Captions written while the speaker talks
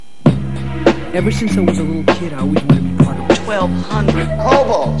Ever since I was a little kid, I always wanted to be part of 1,200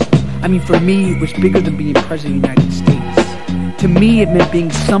 hobos. I mean, for me, it was bigger than being president of the United States. To me, it meant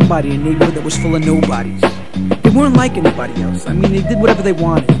being somebody in a neighborhood that was full of nobodies. They weren't like anybody else. I mean, they did whatever they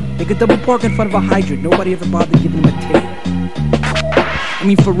wanted. They could double park in front of a hydrant. Nobody ever bothered giving them a ticket. I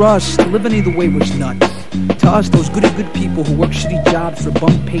mean, for us, to live any other way was nuts. To us, those good people who worked shitty jobs for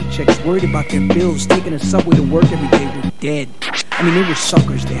bum paychecks, worried about their bills, taking a subway to work every day, were dead. I mean, they were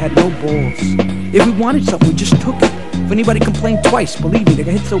suckers. They had no balls. If we wanted something, we just took it. If anybody complained twice, believe me, they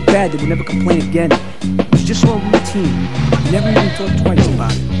got hit so bad they would never complain again. It was just all routine. Never even thought twice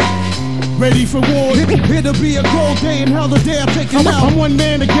about it. Ready for war, it'll be a cold day, and hell the day I take it out. I'm one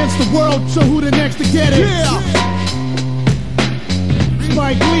man against the world, so who the next to get it? Yeah!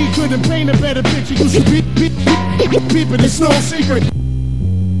 Spike Lee couldn't paint a better picture. You should be peeping, it's no secret.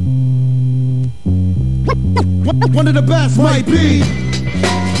 One of the best might be.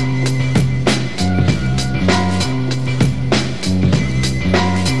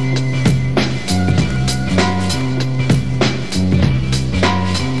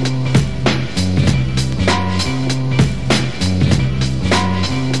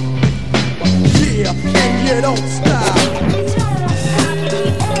 Yeah, and you don't stop.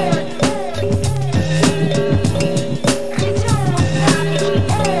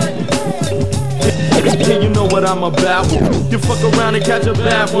 You know what I'm about. You fuck around and catch a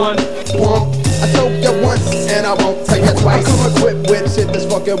bad one. I told you once and I won't tell you twice. I'm equipped with shit that's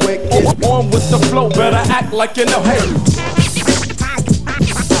fucking wicked. On with the flow, better act like you know. Hey.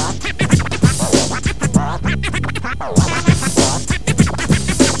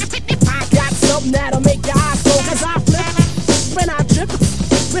 Got something that'll make your eyes go, 'cause I flip, when I trip,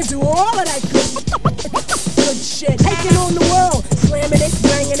 and do all of that good shit. Taking on the world, slamming it,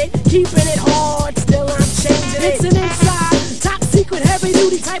 banging it, keeping it hard, still I'm changing it. It's an inside, top secret, heavy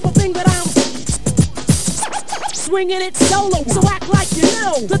duty type of thing that I'm swinging it solo, so act like you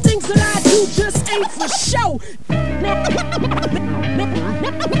know. The things that I do just ain't for show.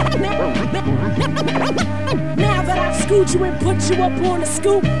 Now that I've schooled you and put you up on the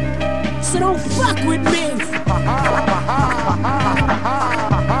scoop, so don't fuck with me.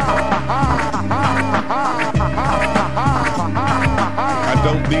 I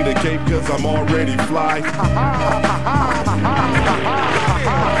don't need a cape 'cause I'm already fly.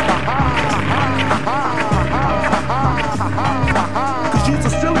 Cause you's a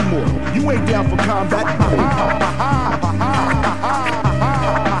silly mortal, you ain't down for combat.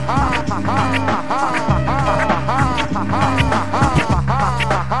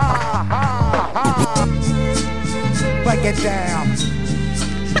 Break it down.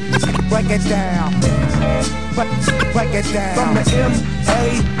 Break it down. Break it down. From the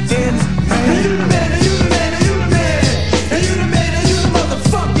M-A-N, And you the man, and you the man, and you the man. And you the man, and you the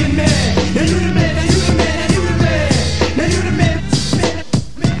motherfucking man. And you the man, and you the man, and you the man. And you the man.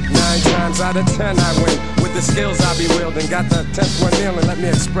 9 times out of 10 I win. With the skills I be wielding. Got the 10th one kneeling, let me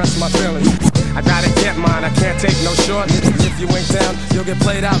express my feelings. I gotta get mine, I can't take no short. If you ain't down, you'll get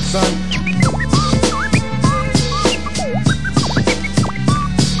played out, son.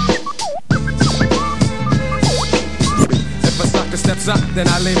 If a sucker steps up, then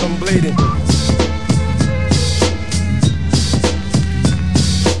I leave him bleeding.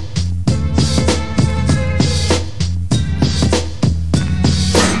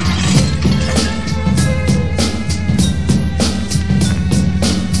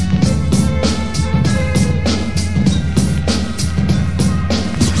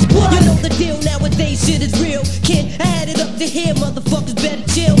 Shit is real, can't add it up to here, motherfuckers better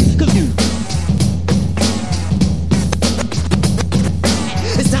chill. Cause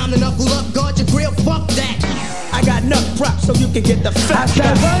it's time to knuckle up, guard your grill, fuck that. I got enough props so you can get the fuck. I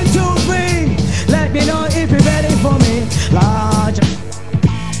said 1, 2, 3, let me know if you're ready for me. Large.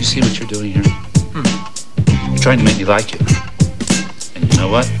 You see what you're doing here? You're trying to make me like you. And you know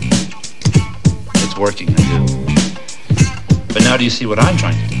what? It's working, I do. But now do you see what I'm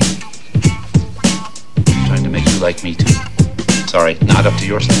trying to do? Trying to make you like me too. Sorry, not up to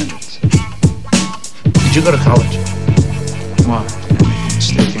your standards. Did you go to college? What?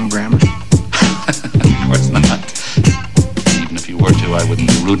 Mistake in grammar? Of course not. Even if you were to, I wouldn't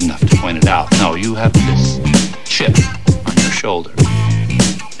be rude enough to point it out. No, you have this chip on your shoulder.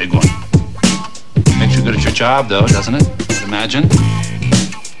 Big one. Makes you good at your job, though, doesn't it? I'd imagine.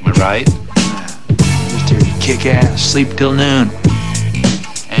 Am I right? Just here to kick ass, sleep till noon.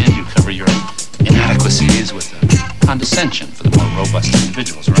 And you cover your inadequacies with a condescension for the more robust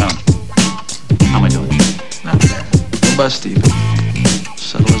individuals around you. How am I doing? Not bad. Robust even.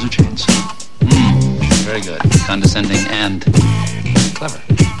 Subtle as a chainsaw. Very good. Condescending and clever.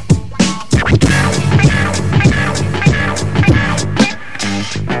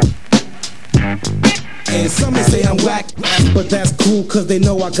 whack. But that's cool cause they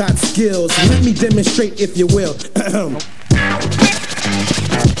know I got skills. Let me demonstrate if you will.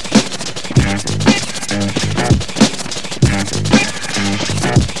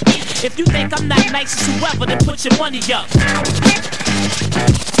 If you think I'm not nice as whoever, then put your money up.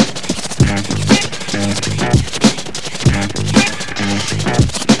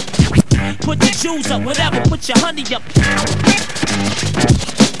 Put your jewels up, whatever, put your honey up.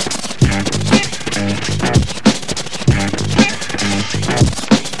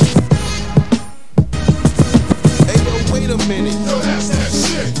 Hey yo, wait a minute. Yo, that's that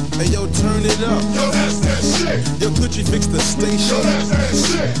shit. Hey yo, turn it up. Yo, that's that shit. Yo, could you fix the station? Yo, that's that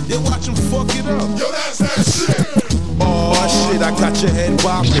shit. Yo, watch him fuck it up. Yo, that's that shit. Oh shit, I got your head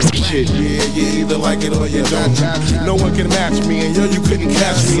bopping. Shit, yeah, you either like it or you don't. No one can match me, and yo, you couldn't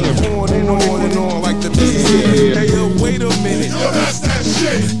catch me. On and on like the beat. Hey yo, wait a minute. Yo, that's that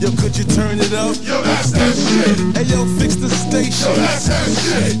shit. Yo, could you turn it up? Yo, that's that shit. Hey yo, fix the station. Yo, that's that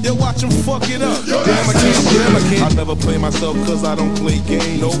shit. Yo, watch him fuck it up. Damn, I can't. I never play myself cause I don't play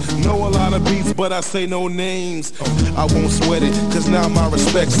games. Know a lot of beats, but I say no names. I won't sweat it, cause now my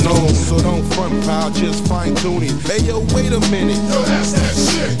respect's known. So don't front, pal, just fine tune it. Hey yo, wait a minute. Yo, that's that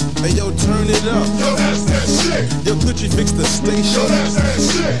shit. Hey yo, turn it up. Yo, that's that shit. Yo, could you fix the station? Yo, that's that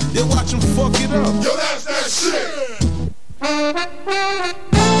shit. Yo, watch him fuck it up. Yo, that's that shit.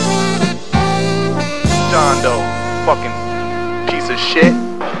 John Doe, fucking piece of shit.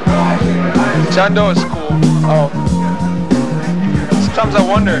 John Doe is cool. Oh. Sometimes I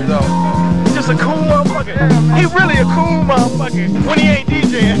wonder though. He's just a cool motherfucker. He really a cool motherfucker when he ain't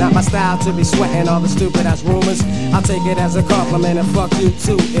DJing. Not my style to be sweating all the stupid ass rumors. I'll take it as a compliment and fuck you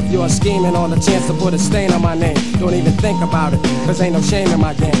too. If you're scheming on the chance to put a stain on my name, don't even think about it, cause ain't no shame in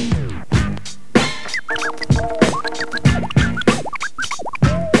my game.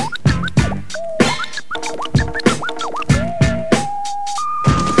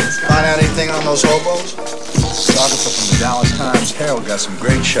 Find out anything on those hobos? Photographer from the Dallas Times Herald got some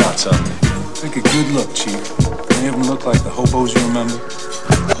great shots of them. Take a good look, Chief. Any of them look like the hobos you remember?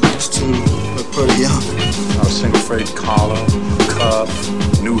 Those two look pretty young. A single frayed collar, cuff,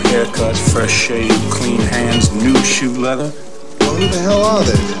 new haircuts, fresh shave, clean hands, new shoe leather. Well, who the hell are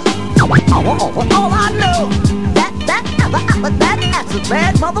they? All I know, that's a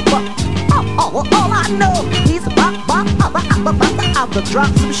bad motherfucker. All I know, he's about to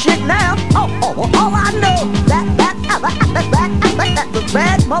drop some shit now. All I know, that's a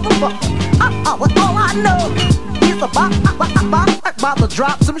bad motherfucker. All I know, he's about to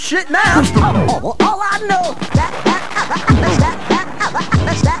drop some shit now. All I know,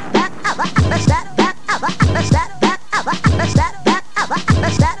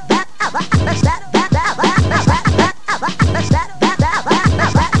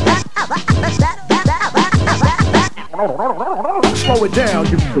 slow it down,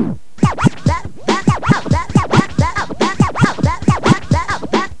 you fool.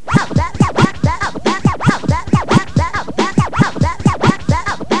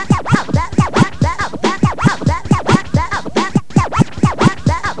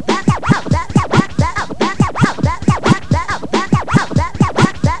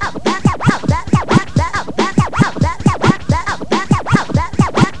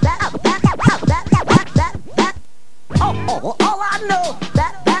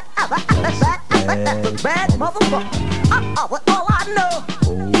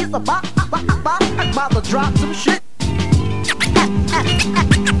 drop some shit.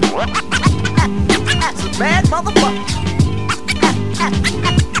 That's a bad motherfucker.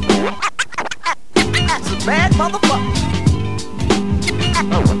 That's a bad motherfucker.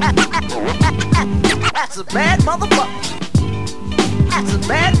 That's a bad motherfucker. That's a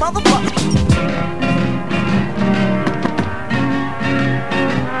bad motherfucker.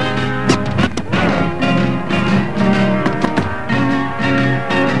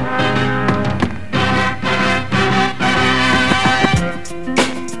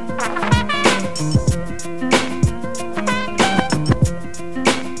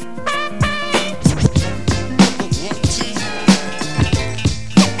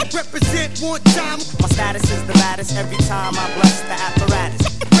 One time, my status is the baddest every time I bless the apparatus.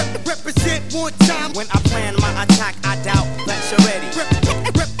 Represent one time, when I plan my attack, I doubt that you're ready.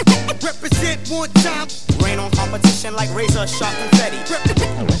 Represent one time, rain on competition like razor sharp confetti.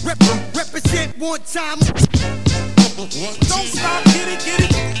 Represent one time. Don't stop, get it.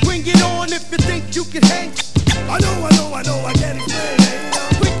 Bring it on if you think you can hang. I know, I get it.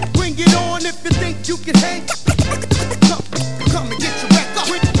 Bring it on if you think you can hang. Come and get your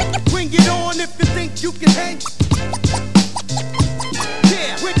record. Bring it on if you think you can hang.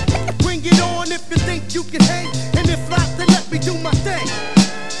 Yeah, bring it on if you think you can hang. And if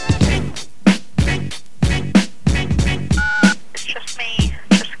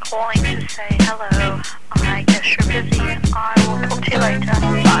say hello. I guess you're busy. I will talk to you later.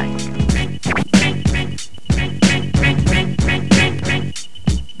 Bye.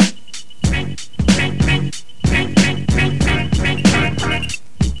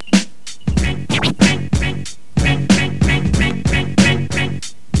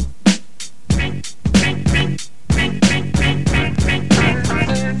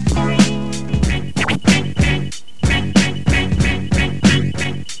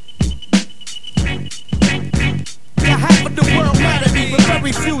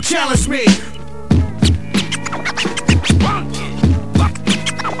 Challenge me.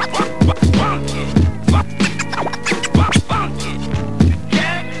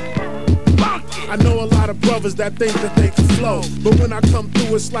 I know a lot of brothers that think that they can flow, but when I come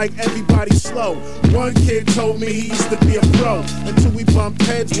through, it's like everybody's slow. One kid told me he used to be a pro until we bumped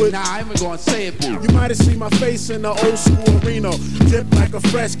heads with. Nah, I ain't gonna say it, boo. You might have seen my face in the old school arena, dipped like a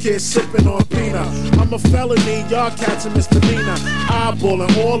fresh kid sipping on peanut. I'm a felony, y'all cats are misdemeanor.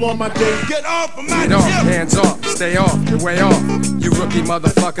 Eyeballing all on my day. Get off of my Get off, hands off, stay off, you're way off. You rookie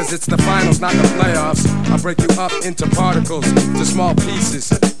motherfuckers, it's the finals, not the playoffs. I break you up into particles, to small pieces,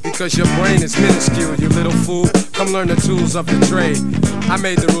 because your brain is minuscule, you little fool. Come learn the tools of the trade. I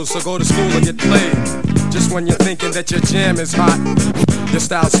made the rules, so go to school and get played. Just when you're thinking that your jam is hot, your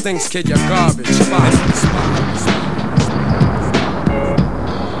style stinks, kid, you're garbage.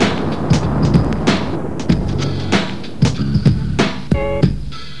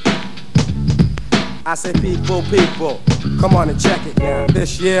 I say people, come on and check it now.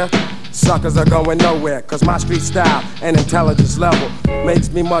 This year, suckers are going nowhere, cause my street style and intelligence level makes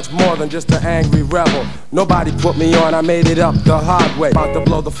me much more than just an angry rebel. Nobody put me on, I made it up the hard way. About to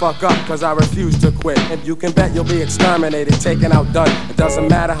blow the fuck up, cause I refuse to quit. And you can bet you'll be exterminated, taken out, done. It doesn't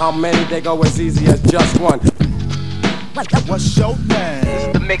matter how many, they go as easy as just one. What's your name? This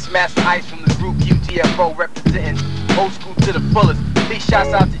is the Mixed Master Ice from the group UTFO, representing old school to the fullest. Big shouts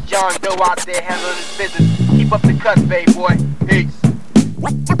out to John Doe out there handling his business. Keep up the cuts, baby boy. Peace.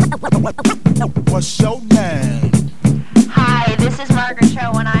 What's your name? Hi, this is Margaret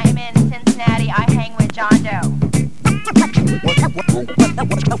Cho. When I am in Cincinnati, I hang with John Doe.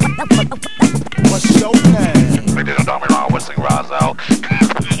 What's your name? Ladies and gentlemen, I'll sing Razzle.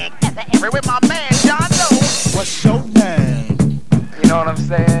 With my man, John Doe. What's your name? You know what I'm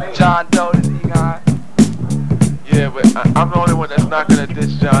saying? John Doe, this guy. Yeah, but I'm the only one that's not gonna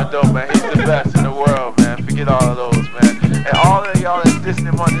diss John Doe, man. He's the best in the world, man. Forget all of those, man. And all of y'all that's dissing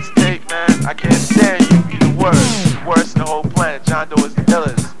him on this tape, man, I can't stand you. Be the worst. The worst in the whole planet. John Doe is the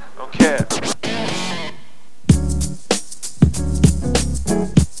illest. Don't care.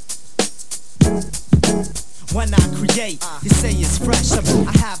 When I create, you say it's fresh.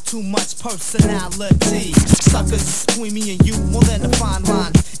 I have too much personality. Suckers between me and you, more than a fine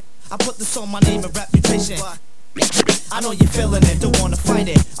line. I put this on my name and reputation. I know you're feeling it, don't wanna fight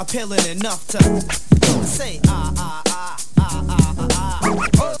it. Appealing enough to say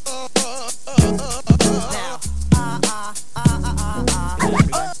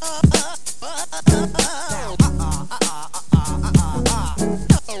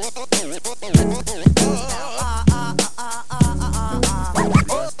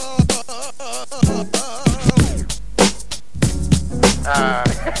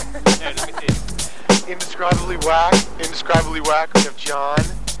Indescribably whack, we have John,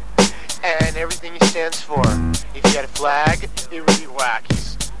 and everything he stands for. If he had a flag, it would be whack.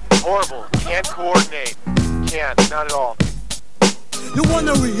 He's horrible, can't coordinate, can't, not at all. You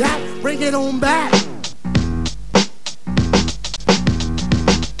wanna react? Bring it on back.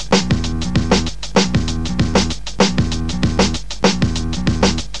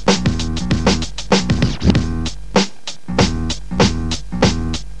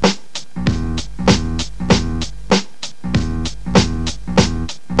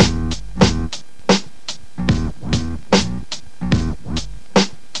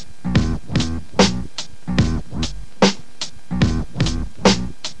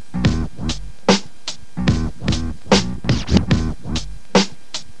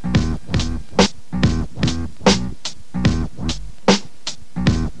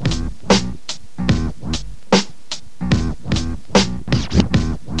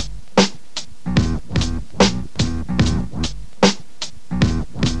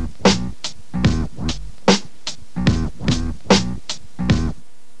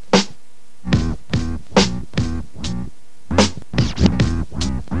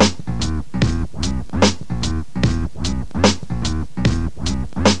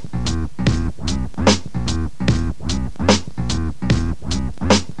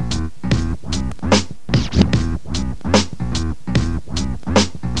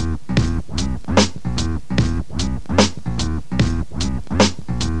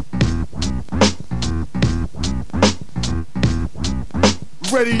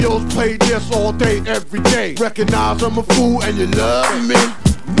 radios play this all day, every day. Recognize I'm a fool and you love me.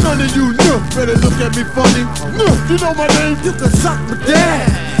 None of you better look at me funny. You know my name? You can suck my dad.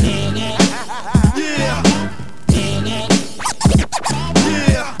 Yeah.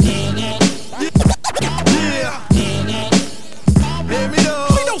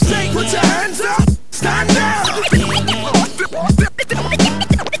 Put your hands up, stand down.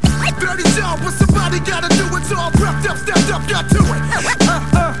 Dirty job, but somebody gotta do it. So I'm prepped up, stepped up, got to it.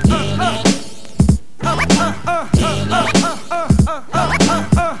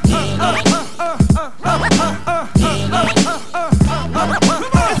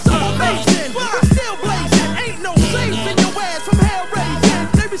 It's so amazing, we're still blazing. Ain't no saving your ass from hell raising.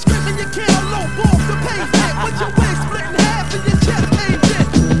 They be screaming you can't elope off the pavement. With your waist split in half and your chest paved in.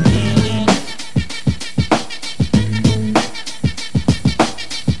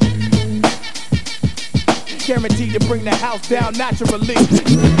 Guaranteed to bring the house down naturally.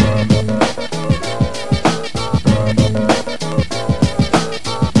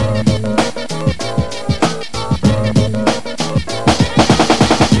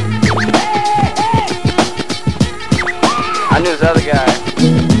 I knew this other guy.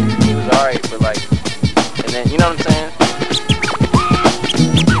 He was alright, but like, and then you know what I'm saying?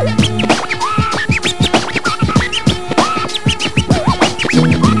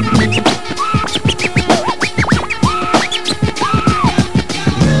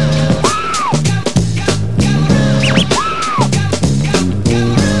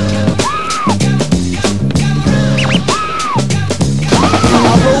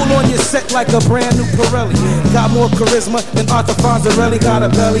 Like a brand new Pirelli. Got more charisma than Arthur Fonzarelli. Got a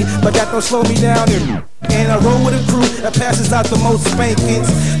belly, but that don't slow me down. And I roll with a crew that passes out the most spankings.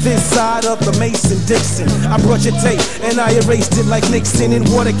 This side of the Mason-Dixon. I brought your tape and I erased it like Nixon in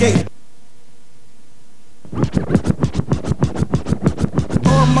Watergate.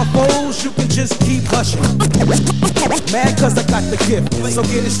 On my foes, you can just keep hushing. Mad cause I got the gift, so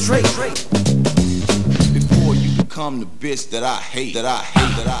get it straight. Before you become the bitch that I hate, that I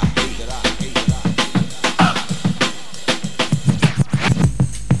hate, that I hate.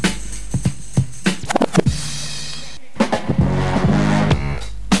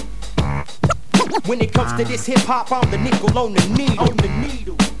 When it comes to this hip hop, I'm the nickel on the needle.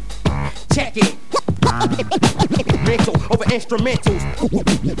 Check it. Mental over instrumentals.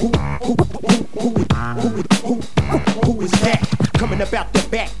 Who is that coming about the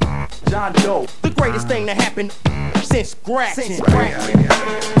back? John Doe, the greatest thing to happen since scratch.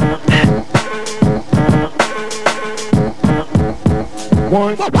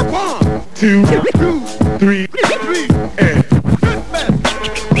 One, two, three, and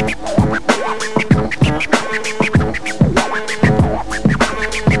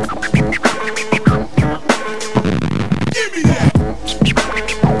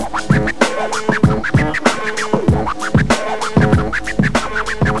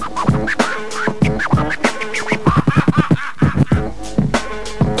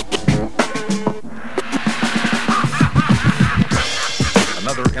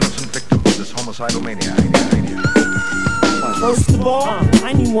First of all, I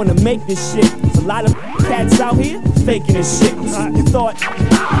didn't even wanna make this shit. There's a lot of cats out here faking this shit. You thought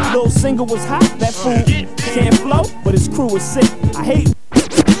little single was hot, that fool can't flow, but his crew is sick. I hate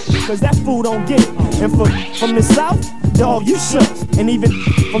cause that fool don't get it. And from the south, dog, you shook. And even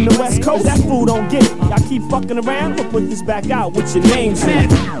from the west coast, that fool don't get it. Y'all keep fucking around, we'll put this back out with your names in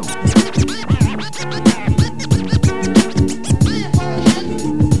it.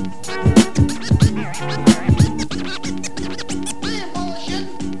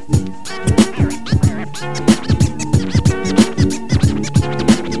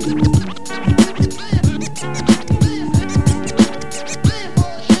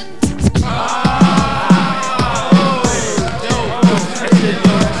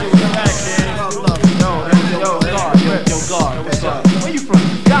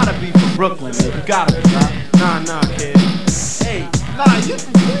 Brooklyn, man. You gotta be, Nah, kid. Hey, nah, you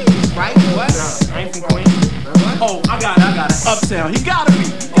from Queens, right? What? Nah, I ain't from Queens. Oh, I got it. Uptown. He gotta be.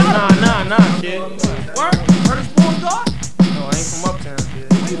 Nah, kid. Word? Curtis Born God? No, I ain't from Uptown, kid.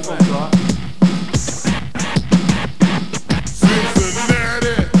 Where you from, God?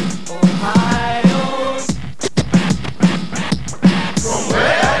 Cincinnati, Ohio. From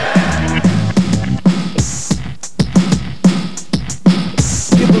where?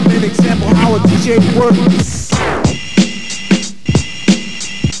 Give them an example how a DJ works.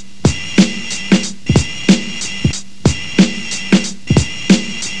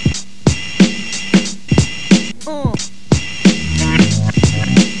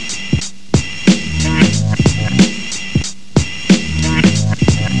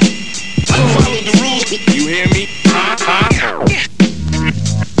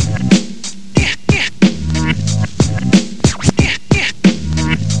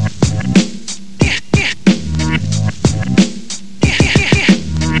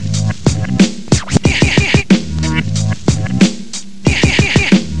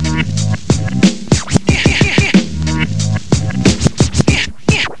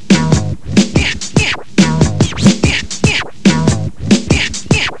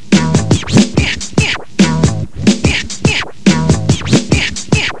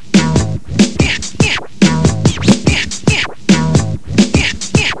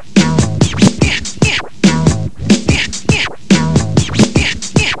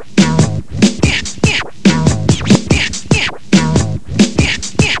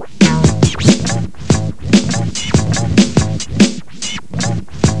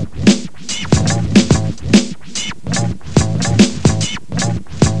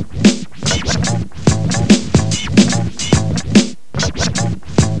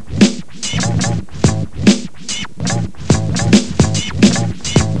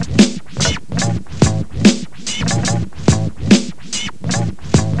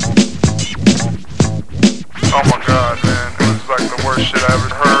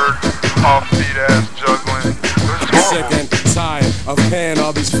 heard offbeat ass juggling. Sick and tired of paying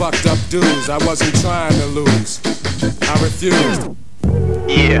all these fucked up dues. I wasn't trying to lose. I refused.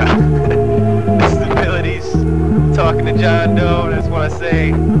 Yeah. This is Abilities. Talking to John Doe, that's what I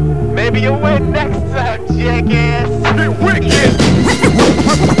say. Maybe you'll win next time, jackass. Get wicked!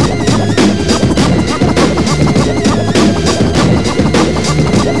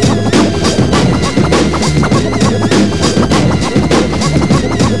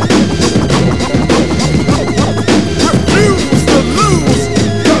 Refuse to lose,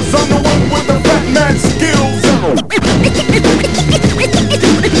 'cause I'm the one with the fat man skills.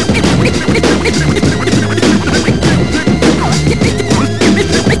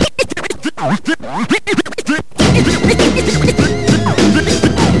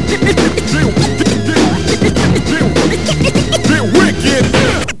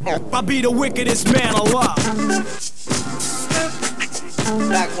 I be the wickedest man alive.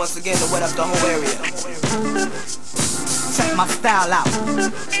 Back once again to wet up the whole area. Check my style out.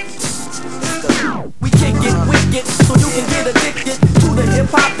 We kick it wicked so you can get addicted to the hip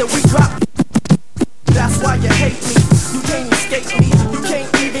hop that we drop. That's why you hate me. You can't escape me. You can't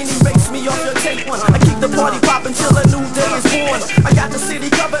even erase me off your tape one. I keep the party poppin' till a new day is born. I got the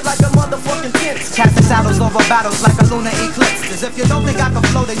city covered like a motherfucking tent. Casting shadows over battles like a lunar eclipse. Cause if you don't think I can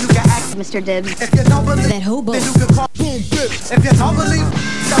flow, then you can act Mr. Dibbs. If you don't believe that hobo, then you can call boom bitch. If you don't believe,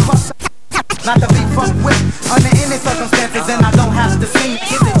 step up. Not to be fucked with under any circumstances, and I don't have to sing.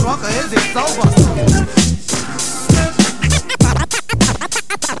 Is it drunk or is it sober?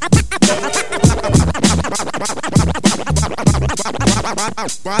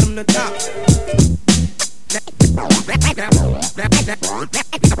 Bottom to top.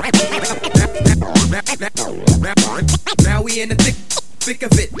 Now we in the thick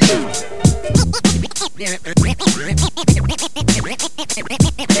of it.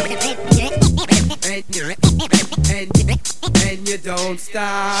 And you don't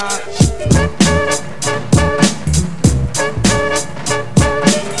stop.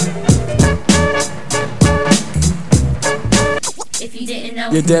 if you didn't know.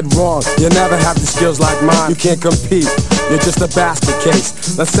 You're dead wrong. You never have the skills like mine. You can't compete. You're just a basket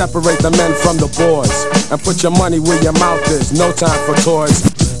case. Let's separate the men from the boys and put your money where your mouth is. No time for toys.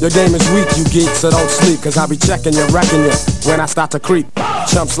 Your game is weak, you geek, so don't sleep, cause I'll be checking you, wrecking you when I start to creep.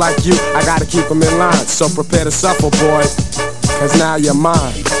 Chumps like you, I gotta keep them in line. So prepare to suffer, boy, cause now you're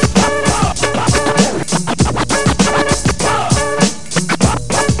mine.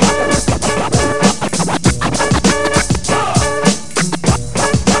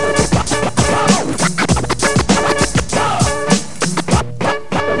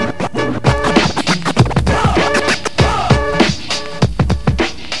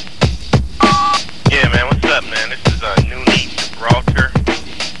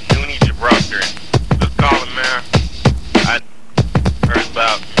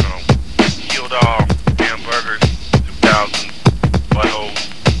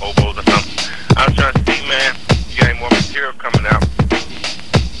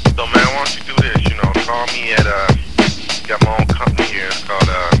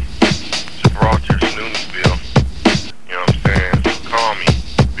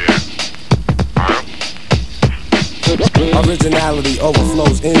 Originality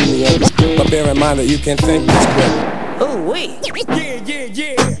overflows in me, but bear in mind that you can think this quick. Ooh, wait. Yeah, yeah,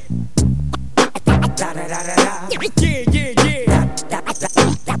 yeah. Da da da da da. Yeah, yeah, yeah. Da da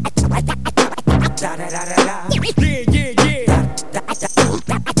da da da. Yeah, yeah, yeah. Da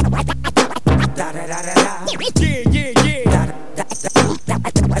da da da da. Yeah, yeah, yeah. Da da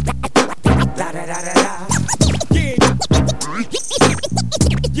da da da.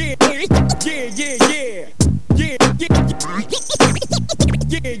 Yeah, yeah, yeah, yeah, yeah. Yeah,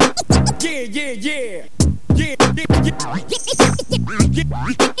 yeah, yeah, yeah, yeah.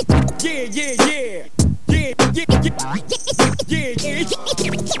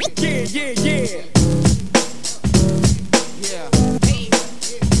 Yeah,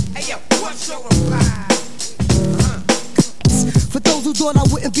 For those who thought I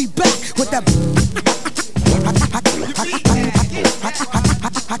wouldn't be back with that.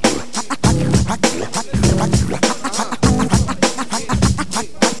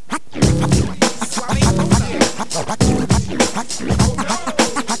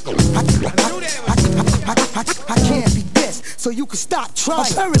 I can't be this, so you can stop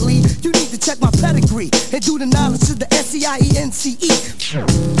trying. Apparently, you need to check my pedigree and do the knowledge of the SEIENCE.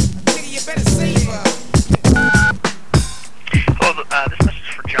 Nigga, you better save her. Hello, this message is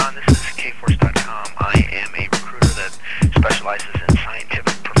for John. This is kforce.com. I am a recruiter that specializes in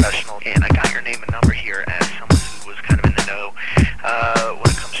scientific professionals, and I got your name and number here as someone who was kind of in the know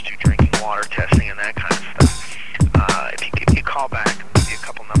when it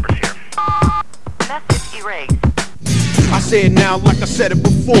say it now like I said it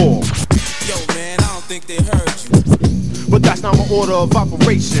before. Yo, man, I don't think they heard you. But that's not my order of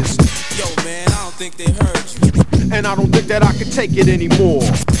operations. Yo, man, I don't think they heard you. And I don't think that I can take it anymore.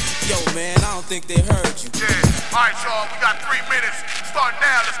 Yo, man, I don't think they heard you. Yeah, alright, y'all, we got 3 minutes. Start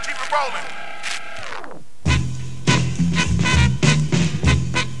now, let's keep it rolling.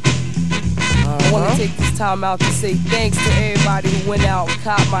 I want to take this time out to say thanks to everybody who went out and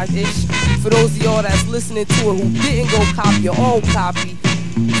copped my ish. For those of y'all that's listening to it who didn't go cop your own copy,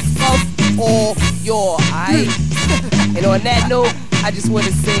 fuck all y'all, alright? And on that note, I just want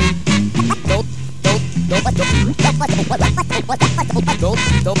to say, don't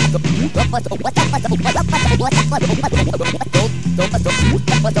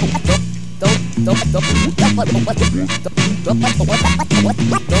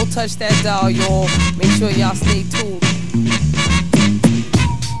touch that dial, y'all. Make sure y'all stay tuned.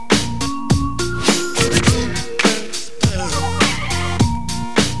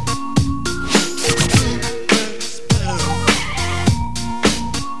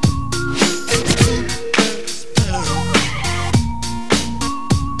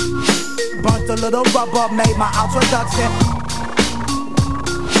 Burnt a little rubber, made my introduction.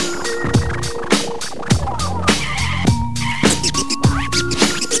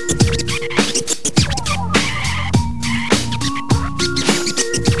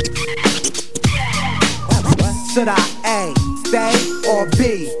 Should I A, stay or B?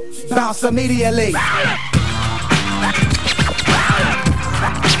 Bounce immediately.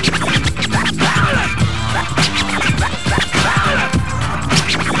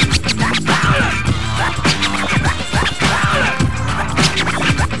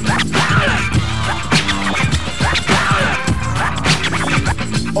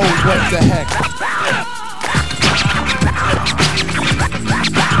 Oh, what the heck?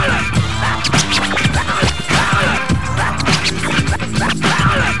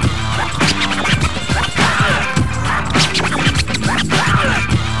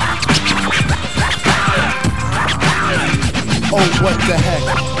 Oh, what the heck?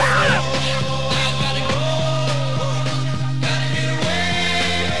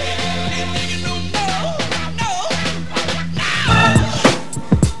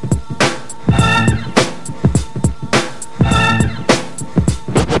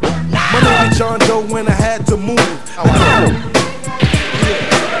 John Doe when I had to move.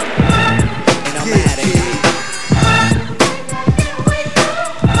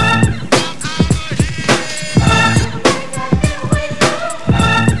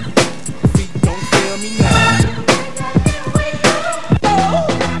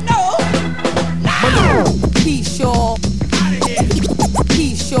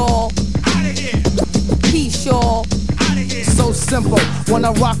 So simple when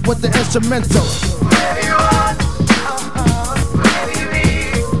I rock with the instrumental.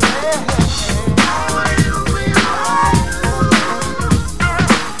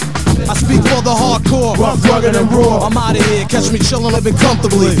 I speak for the hardcore, rough, rugged, and raw. I'm out of here, catch me chillin', living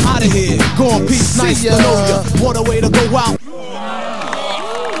comfortably. Out of here, go in peace, nice to know ya. What a way to go out.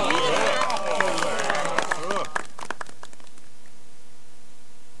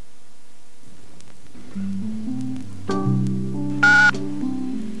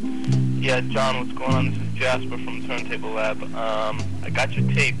 Yeah, John, what's going on? This is Jasper from Turntable Lab. I got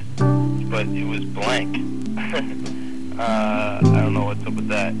your tape, but it was blank. I don't know what's up with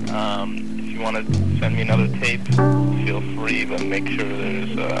that. If you want to send me another tape, feel free, but make sure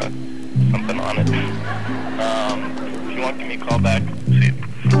there's something on it. If you want, give me a call back. See you.